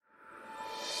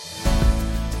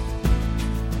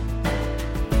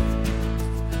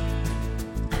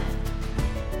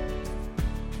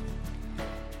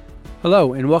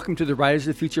Hello, and welcome to the Writers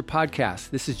of the Future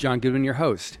podcast. This is John Goodwin, your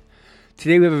host.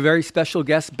 Today we have a very special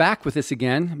guest back with us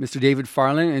again, Mr. David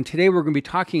Farland, and today we're going to be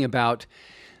talking about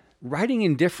writing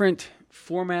in different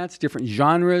formats, different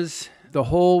genres, the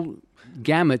whole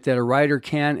gamut that a writer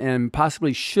can and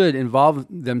possibly should involve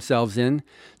themselves in.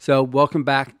 So welcome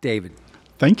back, David.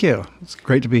 Thank you. It's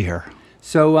great to be here.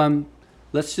 So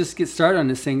let's just get started on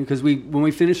this thing, because when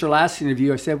we finished our last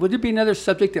interview, I said, would there be another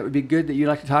subject that would be good that you'd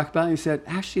like to talk about? And you said,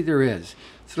 actually, there is.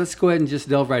 So let's go ahead and just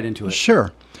delve right into it.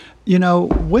 Sure. You know,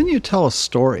 when you tell a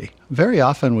story, very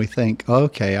often we think,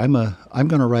 okay, I'm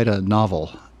going to write a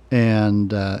novel. And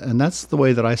that's the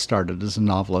way that I started as a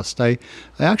novelist. I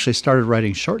actually started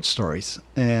writing short stories,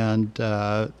 and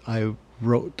I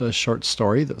wrote a short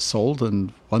story that sold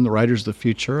and won the Writers of the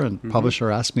Future, and publisher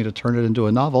asked me to turn it into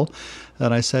a novel.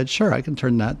 And I said, sure, I can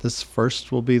turn that. This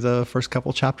first will be the first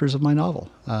couple chapters of my novel,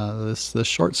 this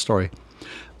short story.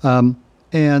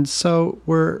 And so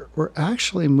we're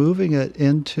actually moving it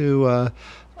into a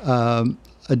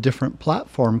different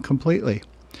platform completely.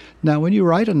 Now, when you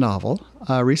write a novel,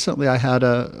 recently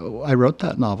I wrote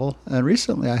that novel, and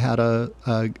recently I had a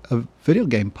video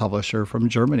game publisher from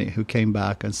Germany who came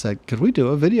back and said, could we do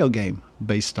a video game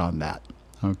based on that?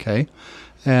 Okay.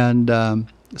 And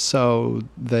so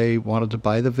they wanted to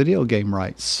buy the video game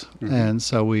rights. And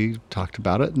so we talked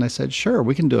about it, and I said, sure,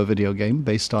 we can do a video game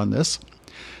based on this.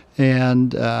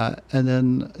 And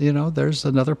then, you know, there's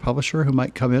another publisher who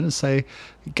might come in and say,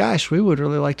 gosh, we would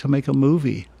really like to make a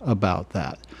movie about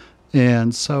that.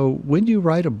 And so when you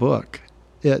write a book,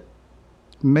 you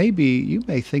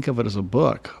may think of it as a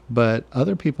book, but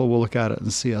other people will look at it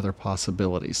and see other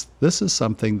possibilities. This is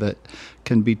something that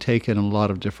can be taken in a lot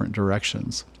of different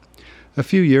directions. A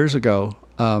few years ago,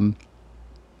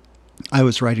 I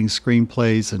was writing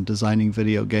screenplays and designing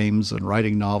video games and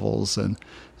writing novels.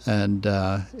 And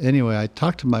anyway, I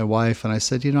talked to my wife and I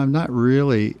said, you know, I'm not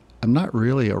really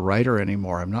a writer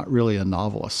anymore. I'm not really a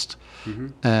novelist.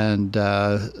 And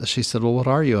she said, well, what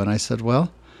are you? And I said,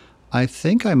 well, I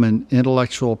think I'm an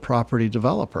intellectual property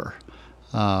developer.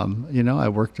 You know, I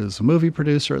worked as a movie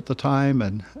producer at the time,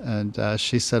 and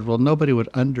she said, well, nobody would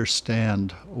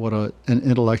understand what an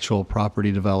intellectual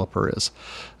property developer is.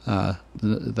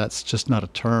 That's just not a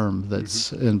term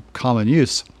that's in common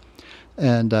use.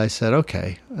 And I said,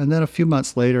 okay. And then a few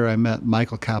months later, I met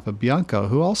Michael Capobianco,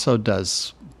 who also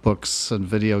does books and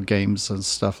video games and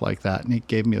stuff like that. And he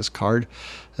gave me his card,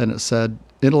 and it said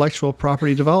intellectual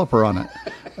property developer on it.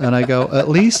 And I go, at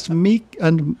least me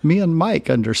and Mike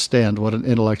understand what an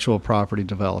intellectual property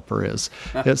developer is.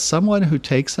 It's someone who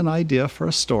takes an idea for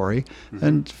a story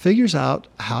and figures out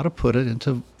how to put it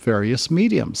into various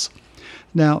mediums.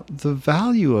 Now, the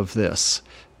value of this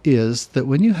is that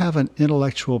when you have an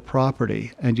intellectual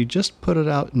property and you just put it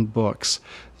out in books,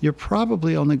 you're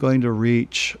probably only going to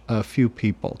reach a few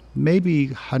people, maybe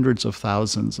hundreds of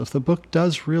thousands. If the book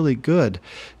does really good,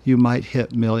 you might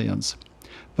hit millions.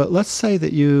 But let's say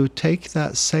that you take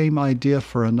that same idea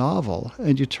for a novel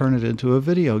and you turn it into a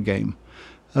video game.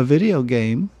 A video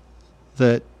game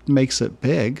that makes it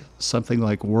big, something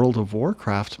like World of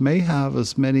Warcraft, may have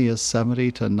as many as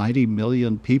 70 to 90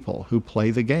 million people who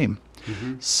play the game.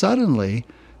 Suddenly,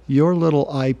 your little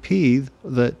IP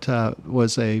that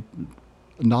was a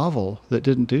novel that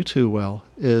didn't do too well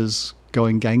is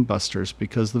going gangbusters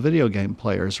because the video game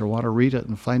players want to read it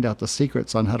and find out the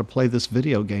secrets on how to play this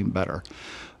video game better.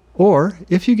 Or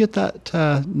if you get that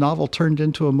novel turned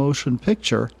into a motion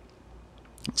picture,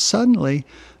 suddenly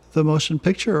the motion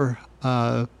picture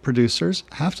producers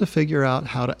have to figure out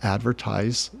how to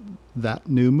advertise that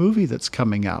new movie that's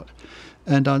coming out.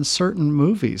 And on certain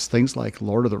movies, things like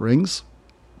Lord of the Rings,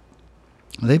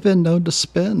 they've been known to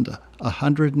spend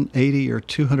 $180 or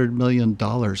 $200 million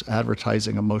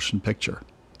advertising a motion picture.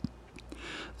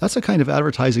 That's a kind of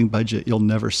advertising budget you'll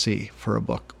never see for a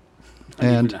book. Not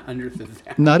even a hundredth of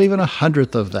that. Not even a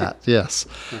hundredth of that, yes.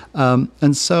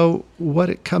 And so what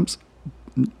it comes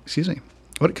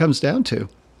down to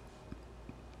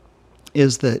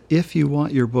is that if you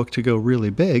want your book to go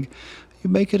really big, you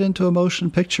make it into a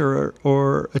motion picture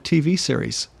or a TV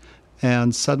series,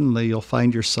 and suddenly you'll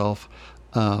find yourself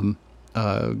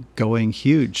going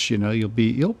huge. You know,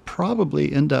 you'll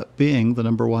probably end up being the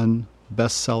number one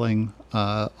best-selling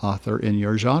author in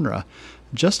your genre,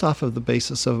 just off of the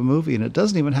basis of a movie. And it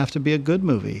doesn't even have to be a good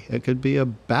movie. It could be a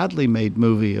badly made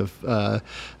movie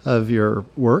of your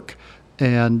work,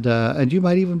 and you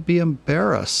might even be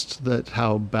embarrassed that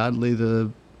how badly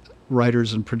the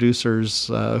writers and producers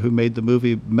who made the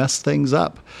movie messed things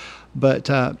up. But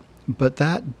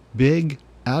that big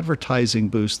advertising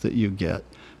boost that you get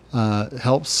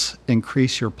helps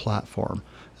increase your platform.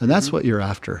 And that's what you're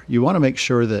after. You want to make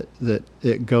sure that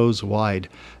it goes wide.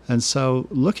 And so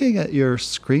looking at your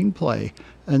screenplay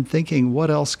and thinking, what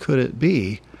else could it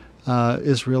be,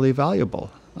 is really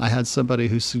valuable. I had somebody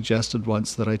who suggested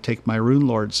once that I take my Rune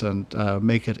Lords and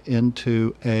make it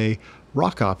into a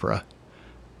rock opera.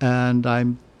 And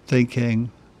I'm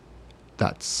thinking,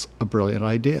 that's a brilliant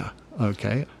idea.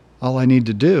 Okay. All I need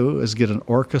to do is get an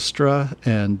orchestra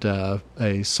and a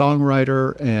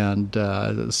songwriter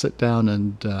and sit down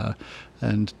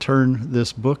and turn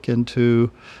this book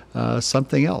into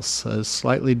something else, a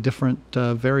slightly different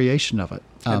variation of it.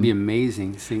 That'd be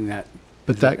amazing seeing that.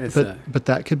 But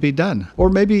that could be done. Or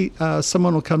maybe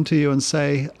someone will come to you and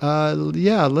say,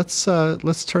 "Yeah, let's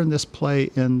turn this play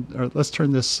in, or let's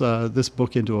turn this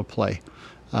book into a play."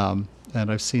 And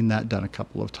I've seen that done a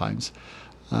couple of times.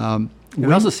 We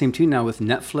also seem to now with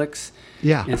Netflix,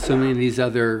 yeah, and so many of these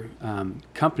other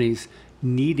companies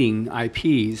needing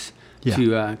IPs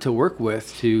to work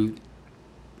with to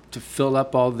fill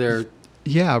up all their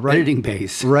editing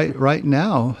base. Right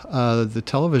now, the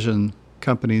television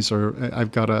companies are.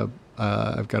 I've got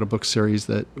a book series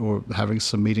that we're having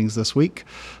some meetings this week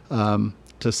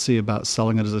to see about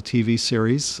selling it as a TV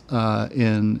series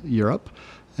in Europe,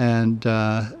 and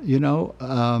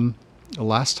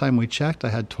last time we checked, I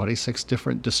had 26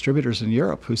 different distributors in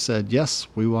Europe who said, "Yes,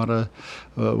 we want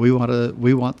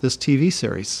this TV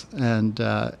series," and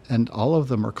all of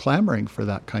them are clamoring for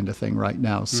that kind of thing right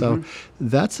now. So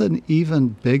that's an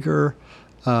even bigger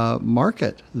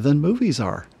market than movies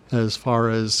are as far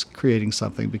as creating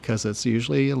something, because it's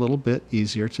usually a little bit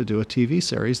easier to do a TV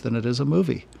series than it is a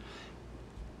movie.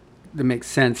 That makes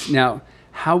sense. Now,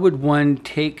 how would one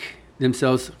take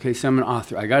themselves? Okay, so I'm an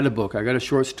author. I got a book. I got a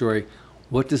short story.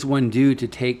 What does one do to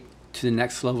take to the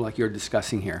next level like you're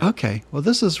discussing here? Okay. Well,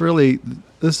 this is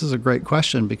a great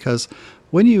question, because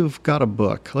when you've got a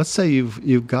book, let's say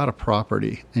you've got a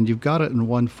property and you've got it in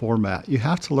one format, you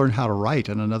have to learn how to write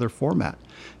in another format.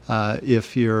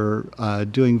 If you're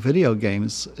doing video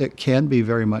games, it can be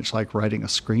very much like writing a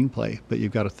screenplay, but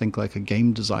you've got to think like a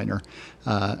game designer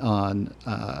on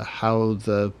how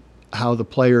the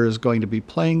player is going to be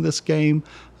playing this game,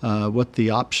 what the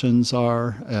options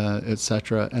are,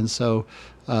 etc. And so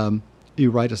you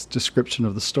write a description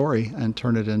of the story and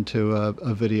turn it into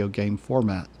a video game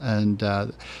format. And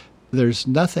there's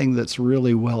nothing that's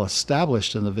really well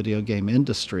established in the video game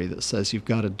industry that says you've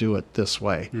got to do it this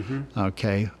way.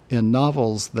 Okay. In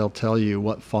novels, they'll tell you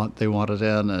what font they want it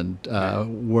in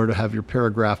and where to have your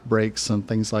paragraph breaks and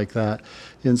things like that.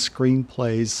 In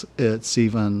screenplays, it's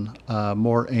even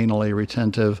more anally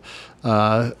retentive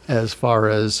as far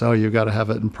as, you've got to have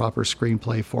it in proper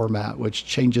screenplay format, which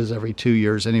changes every 2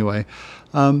 years anyway.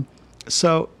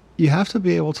 So you have to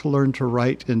be able to learn to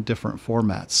write in different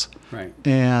formats. Right.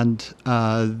 And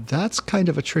that's kind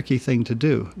of a tricky thing to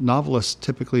do. Novelists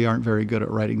typically aren't very good at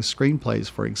writing screenplays,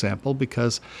 for example,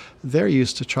 because they're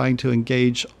used to trying to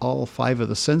engage all 5 of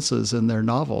the senses in their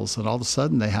novels, and all of a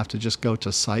sudden they have to just go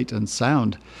to sight and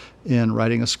sound in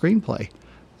writing a screenplay.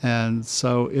 And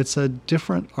so it's a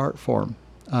different art form,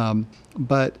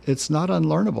 but it's not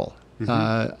unlearnable.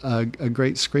 A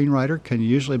great screenwriter can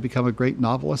usually become a great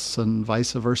novelist and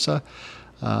vice versa.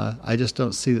 I just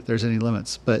don't see that there's any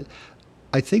limits. But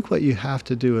I think what you have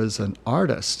to do as an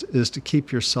artist is to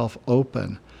keep yourself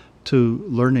open to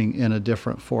learning in a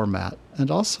different format, and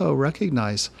also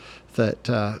recognize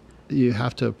that you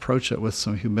have to approach it with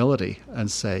some humility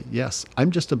and say, yes, I'm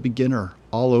just a beginner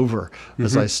all over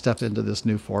as I step into this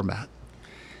new format.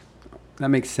 That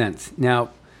makes sense. Now,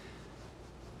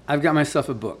 I've got myself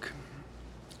a book,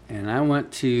 and I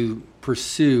want to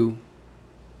pursue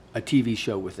a TV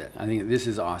show with it. I think this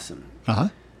is awesome.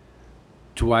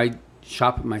 Do I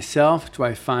shop it myself? Do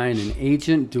I find an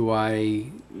agent? Do I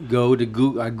go to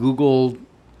Google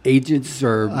agents,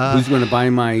 or who's going to buy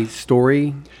my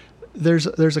story? There's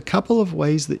a couple of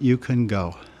ways that you can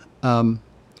go.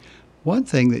 One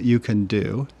thing that you can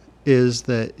do is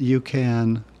that you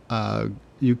can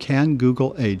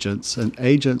Google agents, and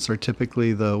agents are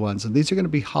typically the ones, and these are going to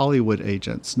be Hollywood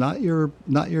agents, not your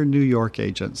New York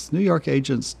agents. New York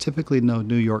agents typically know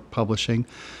New York publishing,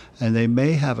 and they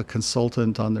may have a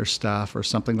consultant on their staff or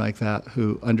something like that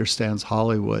who understands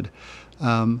Hollywood,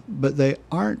 but they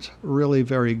aren't really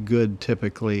very good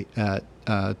typically at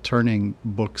turning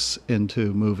books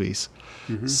into movies.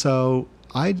 So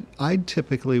I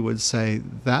typically would say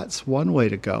that's one way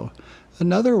to go.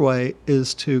 Another way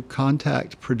is to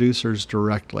contact producers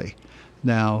directly.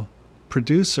 Now,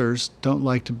 producers don't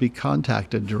like to be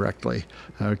contacted directly,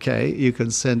 okay? You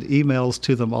can send emails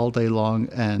to them all day long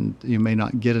and you may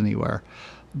not get anywhere.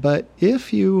 But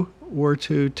if you were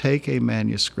to take a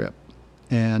manuscript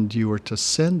and you were to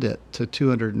send it to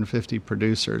 250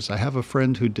 producers. I have a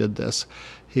friend who did this.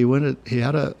 He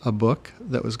had a book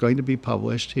that was going to be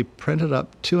published. He printed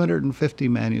up 250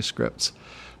 manuscripts.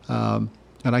 And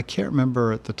I can't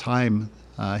remember at the time,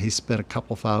 he spent a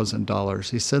couple $1,000s.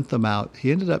 He sent them out.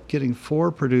 He ended up getting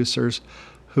 4 producers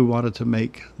who wanted to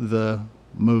make the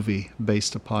movie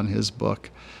based upon his book.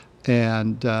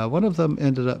 And one of them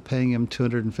ended up paying him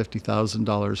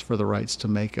 $250,000 for the rights to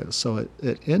make it. So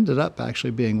it ended up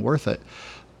actually being worth it.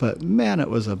 But man, it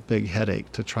was a big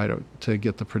headache to try to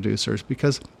get the producers,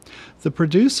 because the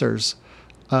producers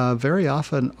very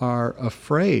often are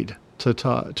afraid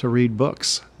to read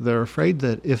books. They're afraid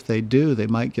that if they do, they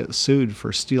might get sued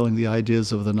for stealing the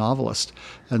ideas of the novelist.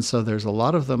 And so there's a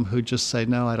lot of them who just say,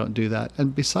 no, I don't do that.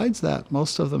 And besides that,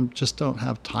 most of them just don't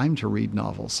have time to read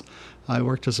novels. I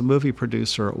worked as a movie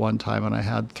producer at one time, and I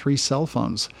had 3 cell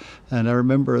phones. And I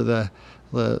remember the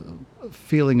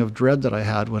feeling of dread that I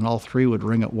had when all 3 would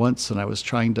ring at once, and I was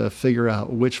trying to figure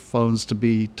out which phones to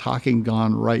be talking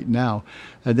on right now.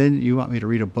 And then you want me to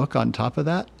read a book on top of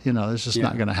that? It's just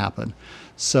not going to happen.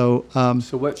 So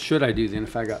what should I do then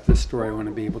if I got this story I want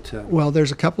to be able to? Well,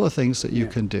 there's a couple of things that you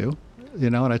can do,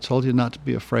 and I told you not to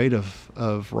be afraid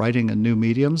of writing in new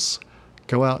mediums.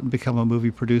 Go out and become a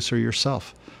movie producer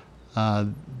yourself.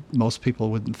 Most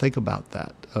people wouldn't think about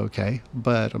that, okay?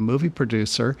 But a movie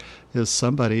producer is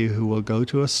somebody who will go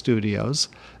to a studios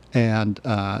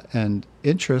and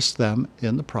interest them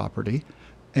in the property,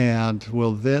 and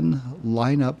will then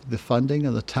line up the funding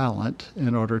and the talent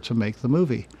in order to make the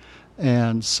movie.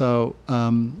 And so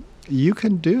you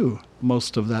can do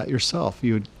most of that yourself.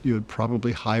 You would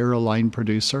probably hire a line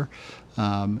producer.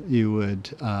 You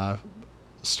would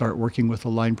start working with a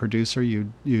line producer.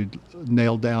 You'd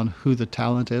nail down who the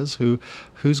talent is,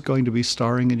 who's going to be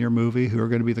starring in your movie, who are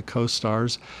going to be the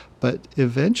co-stars. But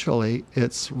eventually,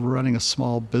 it's running a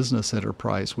small business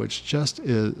enterprise, which just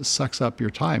sucks up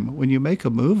your time. When you make a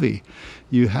movie,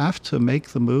 you have to make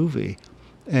the movie,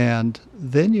 and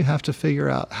then you have to figure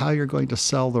out how you're going to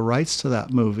sell the rights to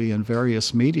that movie in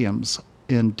various mediums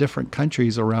in different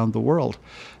countries around the world.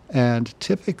 And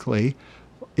typically,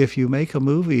 if you make a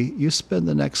movie, you spend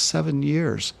the next 7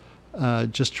 years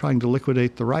just trying to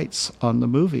liquidate the rights on the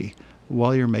movie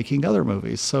while you're making other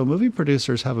movies. So movie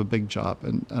producers have a big job,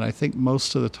 and I think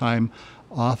most of the time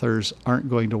authors aren't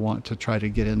going to want to try to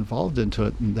get involved into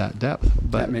it in that depth.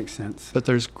 But that makes sense. But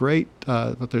there's great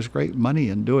money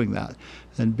in doing that,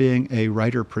 and being a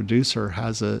writer-producer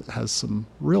has some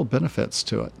real benefits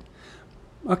to it.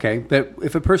 Okay, but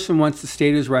if a person wants to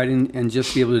stay to his writing and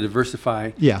just be able to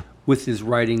diversify with his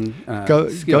writing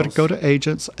skills. Go to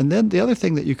agents. And then the other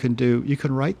thing that you can do, you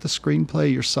can write the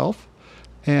screenplay yourself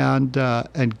and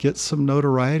get some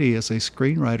notoriety as a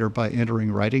screenwriter by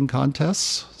entering writing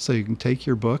contests. So you can take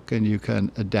your book and you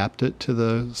can adapt it to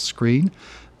the screen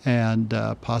and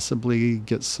possibly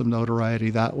get some notoriety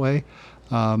that way.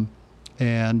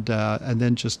 And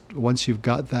then just once you've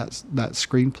got that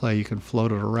screenplay, you can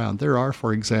float it around. There are,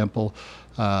 for example,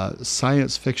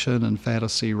 science fiction and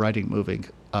fantasy writing movie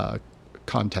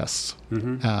contests,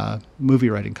 movie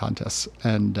writing contests,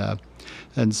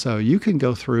 and so you can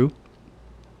go through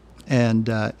and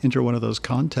enter one of those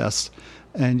contests,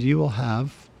 and you will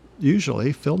have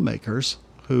usually filmmakers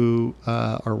who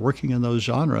are working in those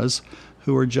genres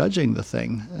who are judging the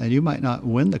thing. And you might not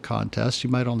win the contest, you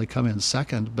might only come in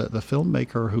second, but the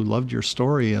filmmaker who loved your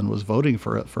story and was voting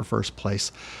for it for first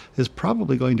place is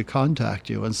probably going to contact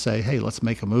you and say, hey, let's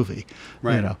make a movie.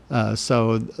 Right.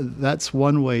 So that's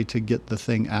one way to get the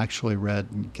thing actually read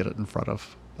and get it in front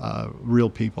of real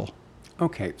people.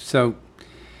 Okay, so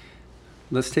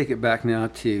let's take it back now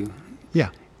to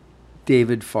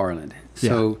David Farland.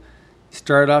 So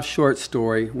started off short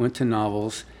story, went to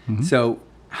novels. Mm-hmm. So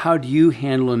how do you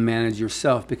handle and manage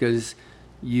yourself? Because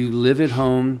you live at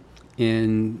home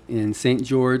in St.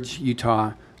 George,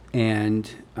 Utah, and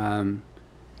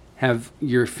have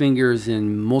your fingers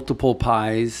in multiple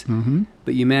pies,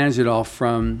 but you manage it all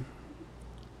from,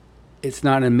 it's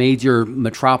not a major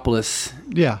metropolis,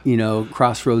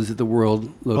 crossroads of the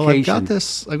world location. Well,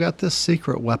 I've got this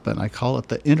secret weapon. I call it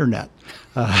the internet.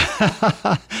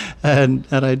 And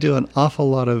I do an awful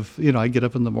lot of, I get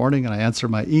up in the morning and I answer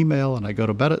my email, and I go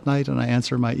to bed at night and I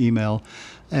answer my email.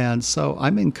 And so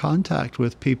I'm in contact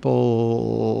with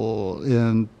people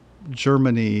in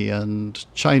Germany and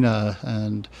China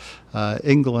and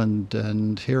England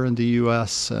and here in the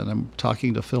U.S., and I'm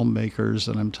talking to filmmakers,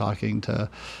 and I'm talking to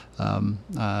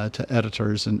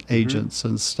editors and agents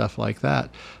and stuff like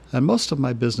that. And most of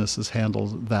my business is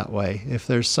handled that way. If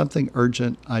there's something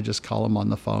urgent, I just call them on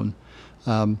the phone.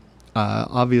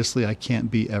 Obviously, I can't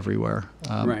be everywhere.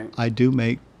 Right. I do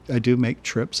make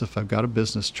trips if I've got a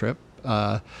business trip.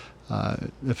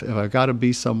 If I've got to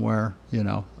be somewhere,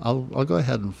 I'll go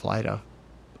ahead and fly to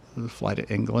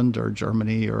England or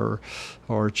Germany or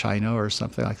China or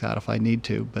something like that if I need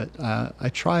to. But I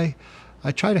try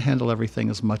to handle everything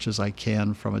as much as I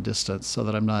can from a distance so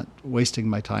that I'm not wasting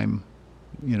my time,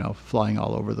 flying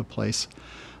all over the place.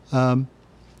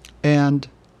 And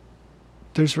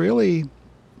there's really,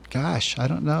 I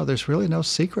don't know. There's really no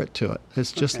secret to it.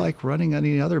 It's just like running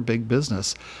any other big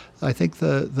business. I think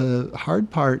the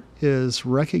hard part is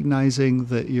recognizing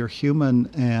that you're human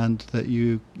and that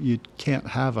you can't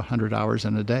have 100 hours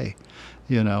in a day.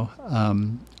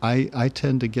 I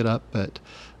tend to get up at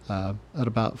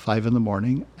about 5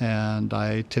 a.m, and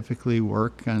I typically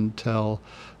work until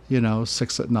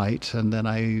 6 at night, and then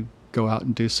I go out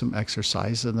and do some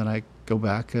exercise, and then I go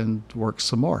back and work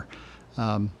some more.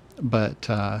 But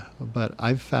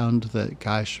I've found that,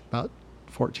 about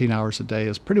 14 hours a day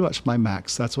is pretty much my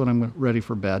max. That's when I'm ready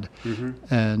for bed.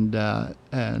 Mm-hmm.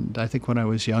 And I think when I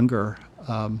was younger,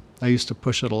 I used to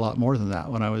push it a lot more than that.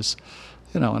 When I was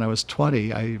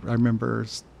 20, I remember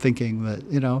thinking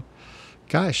that,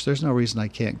 there's no reason I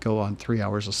can't go on 3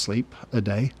 hours of sleep a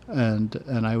day. And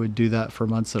I would do that for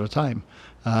months at a time.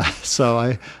 So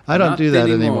I don't do that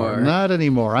anymore. Not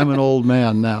anymore. I'm an old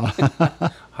man now.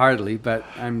 Hardly, but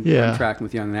I'm tracking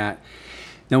with you on that.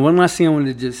 Now, one last thing I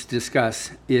wanted to just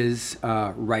discuss is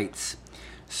rights.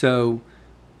 So,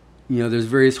 there's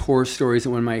various horror stories that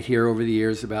one might hear over the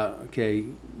years about,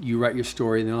 you write your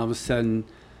story, and then all of a sudden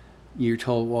you're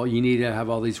told, well, you need to have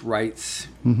all these rights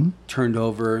turned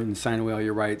over and sign away all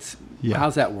your rights. Yeah.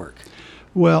 How's that work?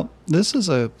 Well, this is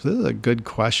a good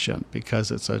question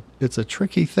because it's a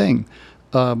tricky thing.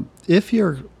 If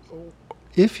you're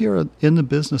in the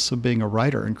business of being a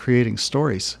writer and creating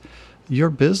stories, your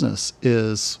business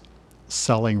is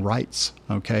selling rights.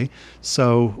 Okay,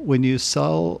 so when you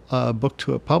sell a book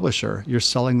to a publisher, you're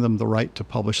selling them the right to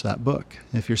publish that book.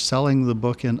 If you're selling the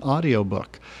book in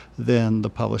audiobook, then the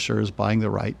publisher is buying the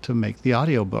right to make the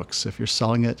audiobooks. If you're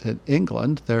selling it in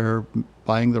England, they're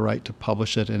buying the right to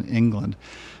publish it in England.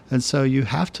 And so you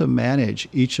have to manage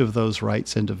each of those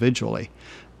rights individually.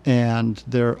 And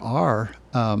there are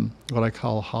what I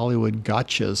call Hollywood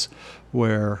gotchas,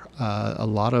 where a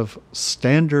lot of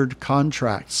standard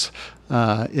contracts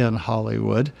in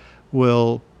Hollywood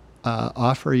will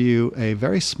offer you a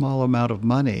very small amount of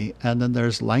money, and then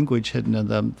there's language hidden in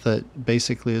them that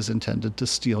basically is intended to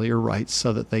steal your rights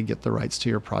so that they get the rights to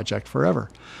your project forever.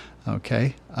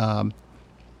 Okay?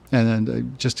 And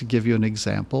then just to give you an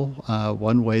example,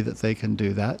 one way that they can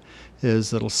do that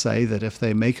is it'll say that if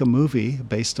they make a movie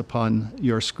based upon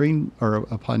your screen or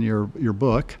upon your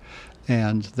book,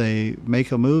 and they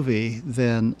make a movie,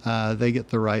 then they get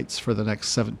the rights for the next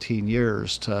 17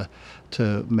 years to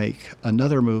make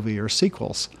another movie or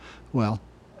sequels. Well,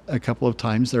 a couple of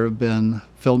times there have been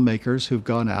filmmakers who've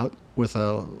gone out with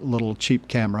a little cheap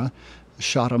camera,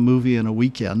 shot a movie in a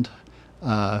weekend,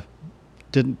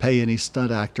 didn't pay any stunt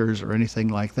actors or anything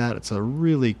like that. It's a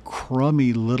really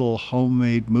crummy little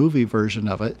homemade movie version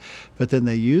of it, but then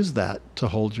they use that to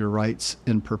hold your rights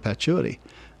in perpetuity.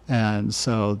 And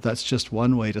so that's just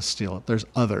one way to steal it. There's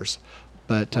others.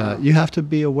 But you have to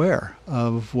be aware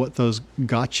of what those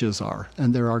gotchas are.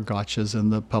 And there are gotchas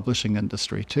in the publishing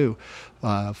industry, too,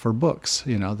 for books.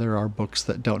 There are books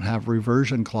that don't have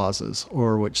reversion clauses,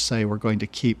 or which say we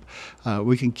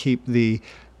can keep the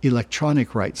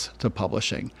electronic rights to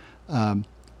publishing.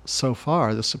 So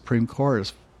far, the Supreme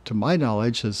Court, to my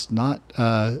knowledge, has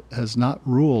not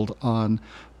ruled on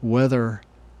whether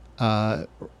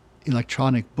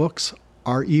electronic books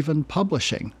are even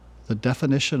publishing. The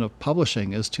definition of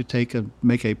publishing is to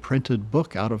make a printed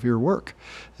book out of your work.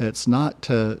 It's not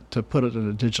to put it in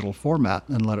a digital format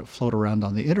and let it float around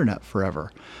on the internet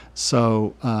forever.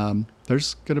 So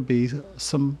there's going to be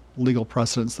some legal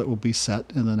precedents that will be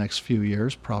set in the next few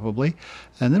years, probably,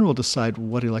 and then we'll decide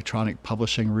what electronic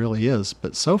publishing really is.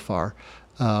 But so far,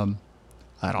 I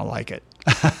don't like it.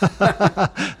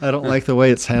 I don't like the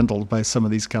way it's handled by some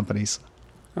of these companies.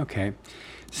 Okay.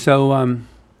 So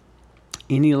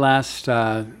any last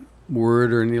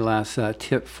word or any last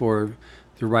tip for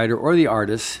the writer or the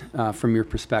artist from your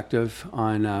perspective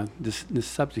on this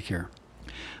subject here?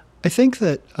 I think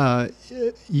that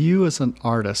you as an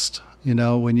artist,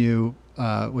 when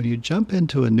you jump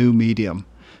into a new medium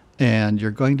and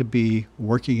you're going to be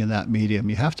working in that medium,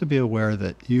 you have to be aware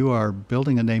that you are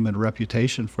building a name and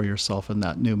reputation for yourself in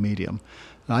that new medium.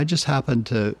 And I just happened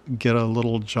to get a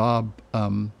little job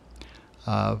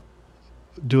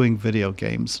doing video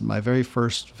games. My very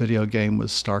first video game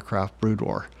was StarCraft Brood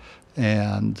War.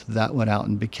 And that went out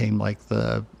and became like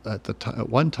at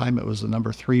one time it was the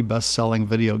number 3 best-selling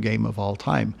video game of all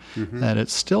time. And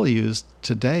it's still used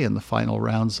today in the final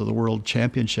rounds of the World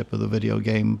Championship of the video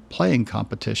game playing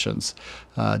competitions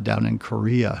down in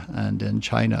Korea and in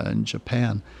China and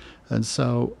Japan. And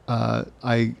so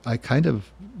I kind of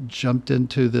jumped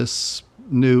into this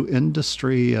new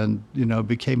industry and,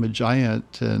 became a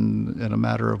giant in a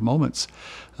matter of moments.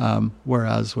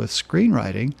 Whereas with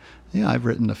screenwriting, I've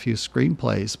written a few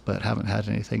screenplays, but haven't had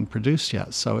anything produced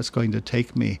yet. So it's going to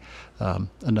take me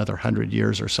another 100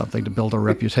 years or something to build a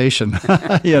reputation,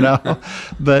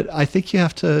 But I think you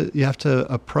have to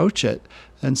approach it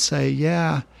and say,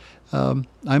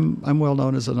 I'm well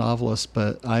known as a novelist,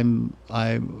 but I'm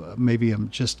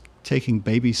just taking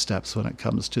baby steps when it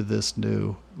comes to this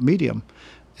new medium.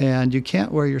 And you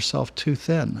can't wear yourself too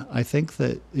thin. I think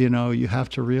that, you have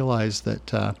to realize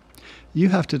that you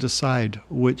have to decide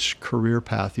which career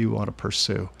path you want to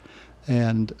pursue.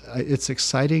 And it's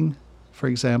exciting, for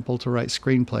example, to write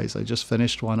screenplays. I just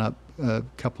finished one up a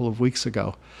couple of weeks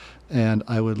ago, and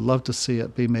I would love to see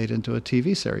it be made into a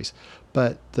TV series.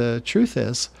 But the truth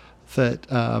is that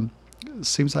it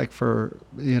seems like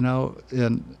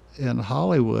in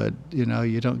Hollywood,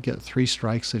 you don't get 3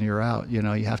 strikes and you're out. You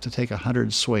have to take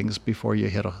 100 swings before you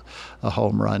hit a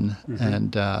home run.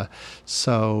 And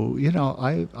so,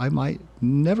 I might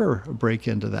never break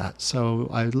into that. So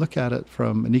I look at it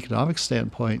from an economic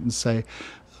standpoint and say,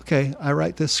 okay, I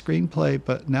write this screenplay,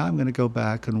 but now I'm going to go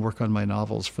back and work on my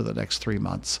novels for the next 3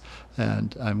 months.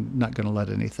 And I'm not going to let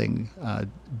anything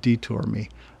detour me.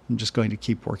 I'm just going to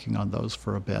keep working on those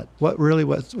for a bit.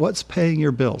 What's paying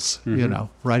your bills?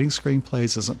 Writing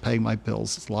screenplays isn't paying my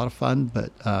bills. It's a lot of fun,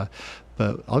 but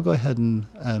I'll go ahead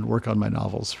and work on my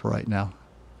novels for right now.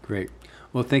 Great.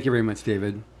 Well, thank you very much,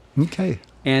 David. Okay.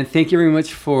 And thank you very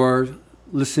much for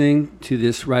listening to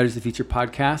this Writers of the Future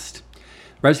podcast.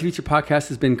 Writers of the Future podcast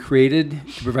has been created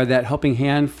to provide that helping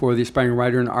hand for the aspiring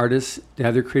writer and artist to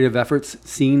have their creative efforts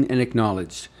seen and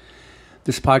acknowledged.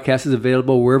 This podcast is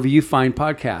available wherever you find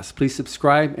podcasts. Please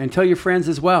subscribe and tell your friends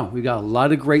as well. We've got a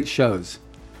lot of great shows.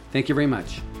 Thank you very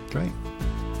much. Great.